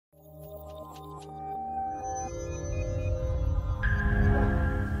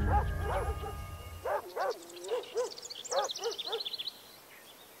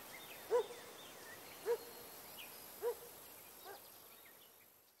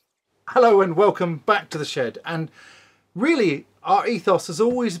Hello and welcome back to the shed. And really our ethos has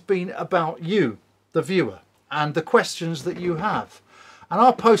always been about you, the viewer, and the questions that you have. And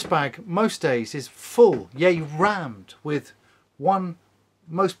our post bag most days is full, yea rammed, with one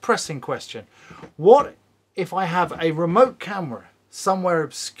most pressing question. What if I have a remote camera somewhere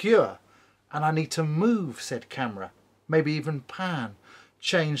obscure and I need to move said camera, maybe even pan,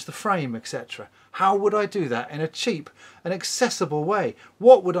 change the frame, etc. How would I do that in a cheap and accessible way?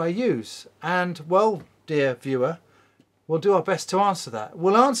 What would I use? And well, dear viewer, we'll do our best to answer that.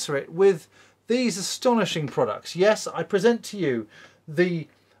 We'll answer it with these astonishing products. Yes, I present to you the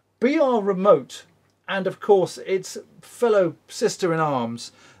BR Remote and of course its fellow sister in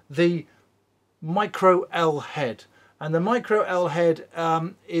arms, the Micro L Head. And the Micro L Head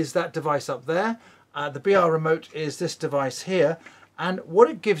is that device up there. The BR Remote is this device here. And what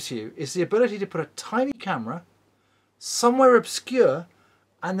it gives you is the ability to put a tiny camera somewhere obscure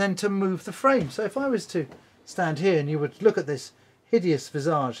and then to move the frame. So if I was to stand here and you would look at this hideous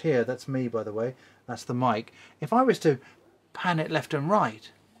visage here, that's me by the way, that's the mic. If I was to pan it left and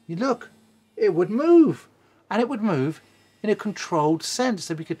right, you look, it would move. And it would move in a controlled sense.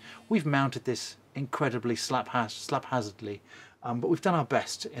 So we've mounted this incredibly haphazardly. But we've done our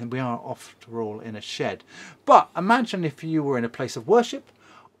best, and we are after all in a shed. But imagine if you were in a place of worship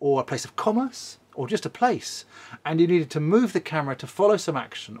or a place of commerce or just a place and you needed to move the camera to follow some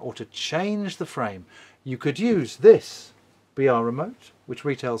action or to change the frame. You could use this BR Remote, which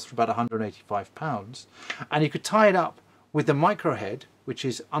retails for about £185, and you could tie it up with the micro head, which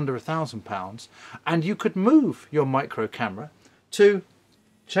is under £1,000, and you could move your micro camera to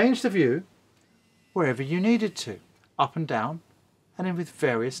change the view wherever you needed to, up and down, and in with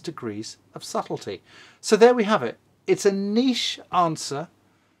various degrees of subtlety. So there we have it. It's a niche answer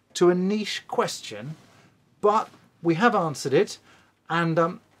to a niche question, but we have answered it, and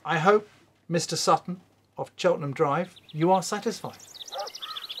I hope, Mr. Sutton of Cheltenham Drive, you are satisfied.